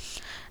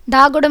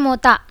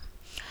దాగుడుమూత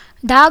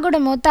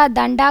దాగుడుమూత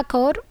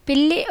దండాకోర్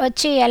పిల్లి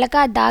వచ్చి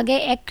ఎలక దాగే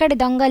ఎక్కడి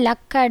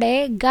దొంగలక్కడే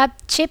గప్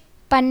చిప్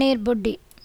పన్నీర్ బుడ్డి